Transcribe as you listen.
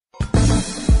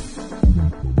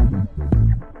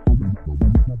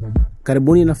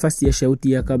Karibuni nafasi ya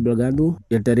Shauty ya Cabo Delgado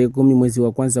ya tarehe 10 mwezi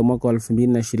wa kwanza mwaka wa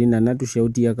 2023.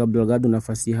 Shauty ya Cabo Delgado,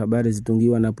 nafasi ya habari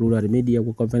zitungiwa na Plural Media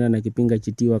kukopana na kipinga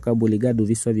chitiwa Cabo Delgado.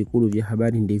 Viswa vikulu vya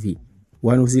habari ndivi: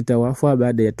 wanu 6 wafa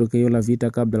baada ya tokeo la vita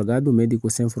Cabo Delgado.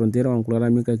 Medicos Sans Frontieres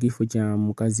wankulalamika kifo cha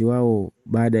mkazi wao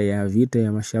baada ya vita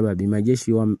ya mashababi.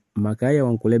 Majeshi wa makaya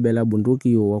wankulebela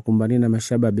bunduki wakumbani na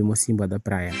mashababi Mosimba da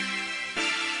Praia.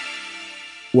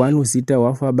 Wanu 6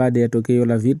 wafa baada ya tokeo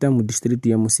la vita mu district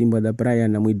ya Mosimba da Praia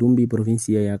na Mwidumbi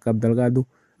provinsia ya Cabo Delgado.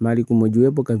 Mali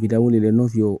kumojuwepo kavitauni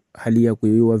lenovyo hali ya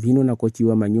kuiwiwa vino na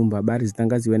kochiwa manyumba. Habari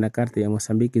zitangaziwe na karta ya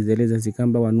Mosambiki zeleza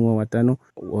zikamba wanua 5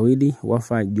 wawili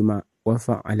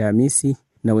wafa Alhamisi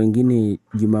na wengine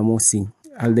Jumamosi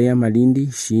aldea Malindi,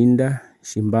 Shinda,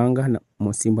 Shimbanga na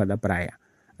Mosimba da Praia.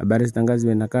 Habari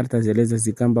zitangaziwe na karta zeleza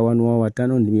zikamba wanua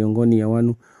 5 ni miongoni ya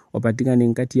wanu wapatikana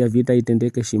nkati ya vita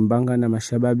itendeke Shimbanga na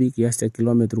mashababi kiasi ya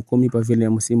kilometri 10 pa vile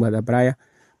ya Mosimba da Praia.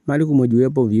 Mali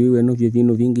kumojuwepo viwiwe novyo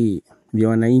vino vingi vya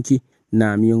wananchi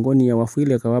na miongoni ya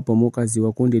wafuile kawapo mukazi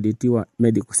wa kundi litiwa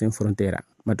Medicos Sans Frontieres.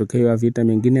 Matokeo ya vita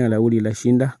mengine ya lauli la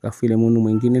Shinda kafile munu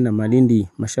mwingine na Malindi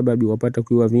mashababi wapata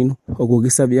kuiwa vinu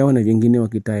wakugisa vyao na vingine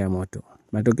wakitaya moto.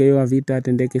 Matokeo ya vita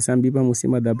atendeke sambipa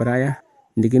Mosimba da Praia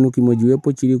ndikinu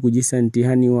kimojuwepo chili kujisa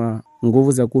ntihani wa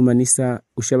nguvu za kumanisa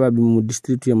ushababi mu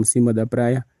district ya Mosimba da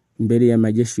Praia mbele ya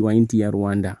majeshi wa inti ya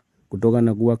Rwanda kutoka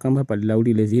na kuwa kamba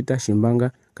palilauli le vita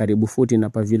Shimbanga karibu futi na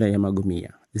pavila ya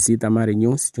Magumia. Zita Mare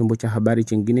News chombo cha habari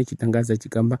chingine chitangaza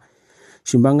chikamba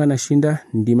Shimbanga na Shinda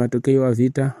ndi matokeo ya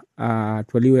vita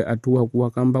atwaliwe atua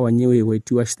kuwa kamba wanyewe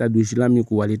waitiwa Stadu Islami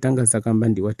kuwalitangaza kamba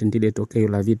ndi watendile tokeo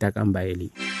la vita kamba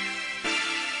eli.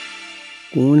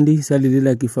 Kuundi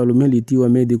salilila kifalume litiwa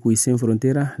Medicos Sans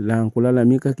Frontieres la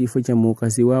kulalamika kifo cha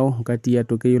mukazi wao kati ya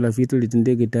tokeo la vita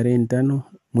litendeke tarehe 5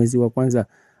 mwezi wa kwanza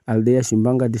aldea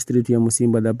Shimbanga district ya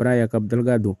Mosimba da Praia Cabo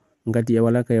Delgado. Ngati ya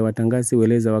walaka ya watangazi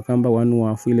weleza wakamba wanu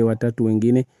wafuile 3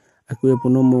 wengine akiwepo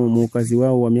nomo mukazi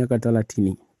wao wa miaka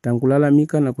 30.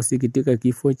 Tankulalamika na kusikitika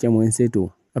kifo cha mwenzetu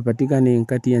apatikane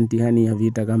nkati ya ntihani ya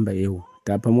vita kamba yeu.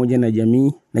 Ta pamoja na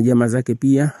jamii na jamaa zake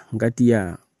pia ngati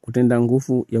ya kutenda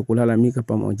nguvu ya kulalamika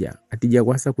pamoja. Atija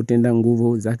kwasa kutenda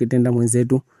nguvu za kitenda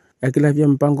mwenzetu akilavya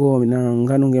mpango na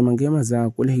ngano ngema za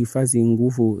kule hifadhi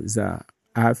nguvu za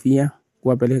afya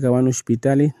kuwapeleka wanu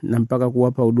hospitali na mpaka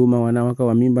kuwapa huduma wanawaka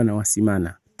wa mimba na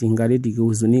wasimana. Tingaliti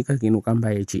kihuzunika kinu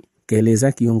kamba echi.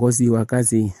 Keleza kiongozi wa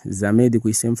kazi za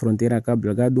Medicos Sans Frontieres Cabo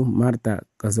Delgado Marta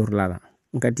Cazorlala.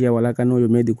 Nkati ya walaka noyo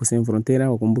Medicos Sans Frontieres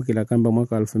wakumbuki la kamba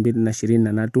mwaka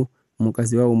 2023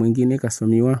 mukazi wao mwingine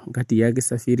kasomiwa nkati yake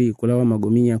safiri kulawa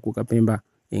Magomia kukapemba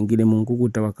engine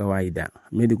mungukuta wa kawaida.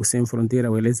 Medicos Sans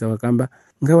Frontieres weleza wakamba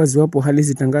ngawa ziwapo hali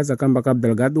zitangaza kamba Cabo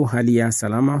Delgado hali ya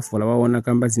salama fola waona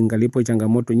kamba zingalipo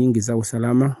changamoto nyingi za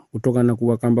usalama kutoka na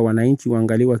kuwa kamba wananchi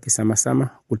waangaliwa kisamasama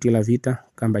kutila vita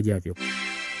kamba javyo.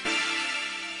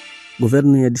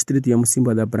 Governo ya district ya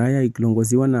Mosimba da Praia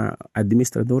ikilongoziwa na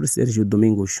administrador Sergio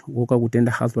Domingos woka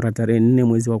kutenda hathura tarehe 4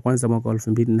 mwezi wa kwanza mwaka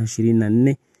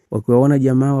 2024 wakiwaona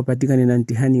jamaa wapatikane na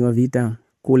ntihani wa vita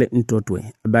kule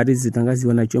Ntotwe. Habari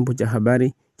zitangaziwa na chombo cha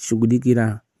habari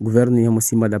chishughulikira governo ya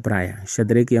Mosimba da Praia.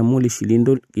 Shadraki ya Muli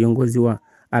Shilindo kiongozi wa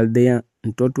aldea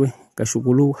Ntotwe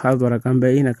kashukulu hadhara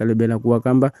kamba ina kalebela kuwa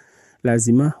kamba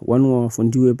lazima wanu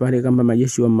wafundiwe pale kamba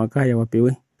majeshi wa makaya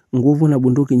wapewe nguvu na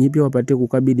bunduki nyipya wapate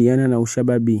kukabiliana na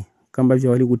ushababi kamba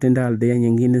vya wali kutenda aldea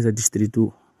nyingine za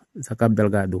distritu za Cabo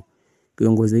Delgado.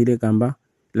 Kiongozi ile kamba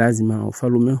lazima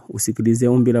ufalume usikilize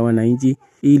ombi la wananchi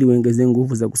ili wengeze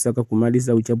nguvu za kusaka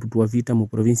kumaliza uchaputu wa vita mu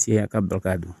provinsia ya Cabo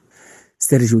Delgado.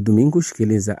 Sergio Domingos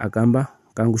keleza akamba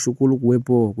kangu shukulu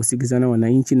kuwepo kusikizana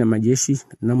wananchi na majeshi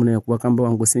namna ya kuwa kamba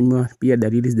wangosenywa pia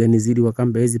dalili zanizidi wa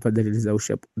kamba hizi pa dalili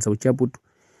za uchaputu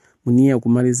munia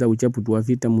kumaliza uchaputu wa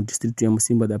vita mu district ya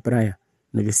Mosimba da Praia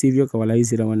na visivyo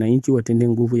kawalaizi la wananchi watende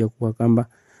nguvu ya kuwa kamba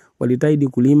walitaidi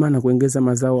kulima na kuongeza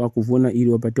mazao akuvuna ili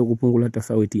wapate kupungula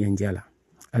tofauti ya njala.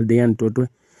 Aldea Ntotwe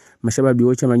mashababi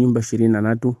wocha manyumba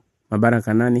 23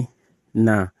 mabaraka 8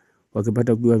 na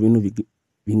wakipata kuwa vinu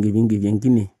vingi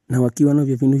vingine na wakiwa na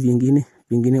vinu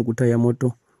vingine kutaya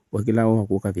moto wakilao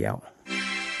wakuka vyao.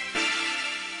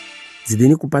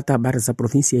 Zidini kupata habari za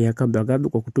provinsia ya Cabo Delgado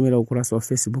kwa kutumia ukurasa wa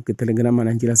Facebook, Telegram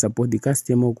na njira za podcast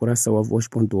ya ukurasa wa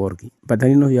voice.org.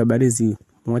 Patanino vya habari zi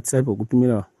WhatsApp kwa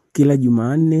kutumia kila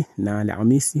Jumanne na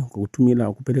Alhamisi kwa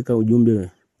kutumia kupeleka ujumbe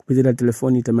kupitia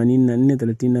telefoni 84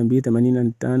 32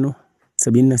 85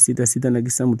 766 na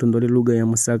kisa mtondole lugha ya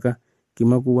Musaka,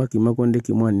 Kimakuwa, Kimakonde,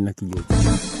 Kimwani na Kijoji.